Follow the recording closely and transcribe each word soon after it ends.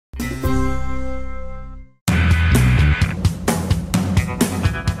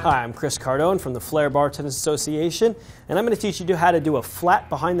Hi, I'm Chris Cardone from the Flair Bartending Association, and I'm going to teach you how to do a flat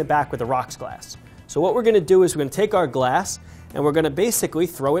behind the back with a rocks glass. So what we're going to do is we're going to take our glass and we're going to basically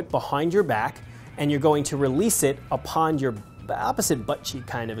throw it behind your back, and you're going to release it upon your opposite butt cheek,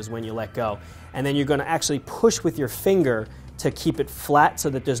 kind of, is when you let go. And then you're going to actually push with your finger to keep it flat so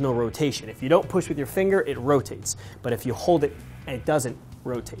that there's no rotation. If you don't push with your finger, it rotates. But if you hold it, it doesn't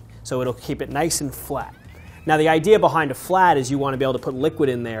rotate. So it'll keep it nice and flat. Now the idea behind a flat is you want to be able to put liquid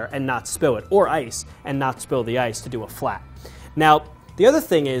in there and not spill it, or ice and not spill the ice to do a flat. Now the other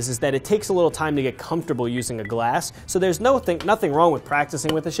thing is that it takes a little time to get comfortable using a glass, so there's nothing wrong with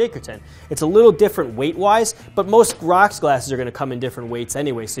practicing with a shaker tin. It's a little different weight-wise, but most rocks glasses are going to come in different weights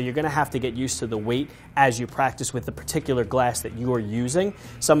anyway, so you're going to have to get used to the weight as you practice with the particular glass that you are using.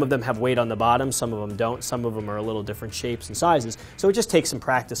 Some of them have weight on the bottom, some of them don't, some of them are a little different shapes and sizes, so it just takes some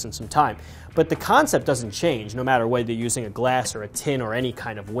practice and some time. But the concept doesn't change no matter whether you're using a glass or a tin or any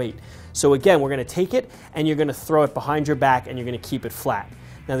kind of weight. So again, we're going to take it and you're going to throw it behind your back and you're going to keep it flat.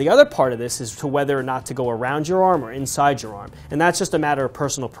 Now the other part of this is to whether or not to go around your arm or inside your arm. And that's just a matter of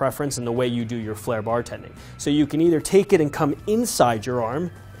personal preference and the way you do your Flair bartending. So you can either take it and come inside your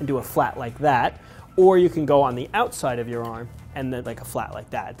arm and do a flat like that, or you can go on the outside of your arm and then like a flat like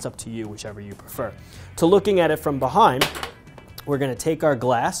that. It's up to you, whichever you prefer. To looking at it from behind, we're going to take our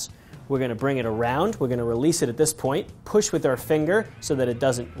glass, we're going to bring it around, we're going to release it at this point, push with our finger so that it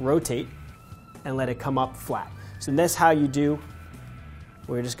doesn't rotate, and let it come up flat. So that's how you do.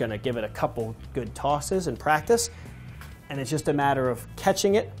 We're just going to give it a couple good tosses and practice, and it's just a matter of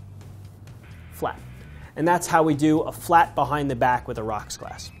catching it flat. And that's how we do a flat behind the back with a rocks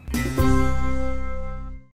glass.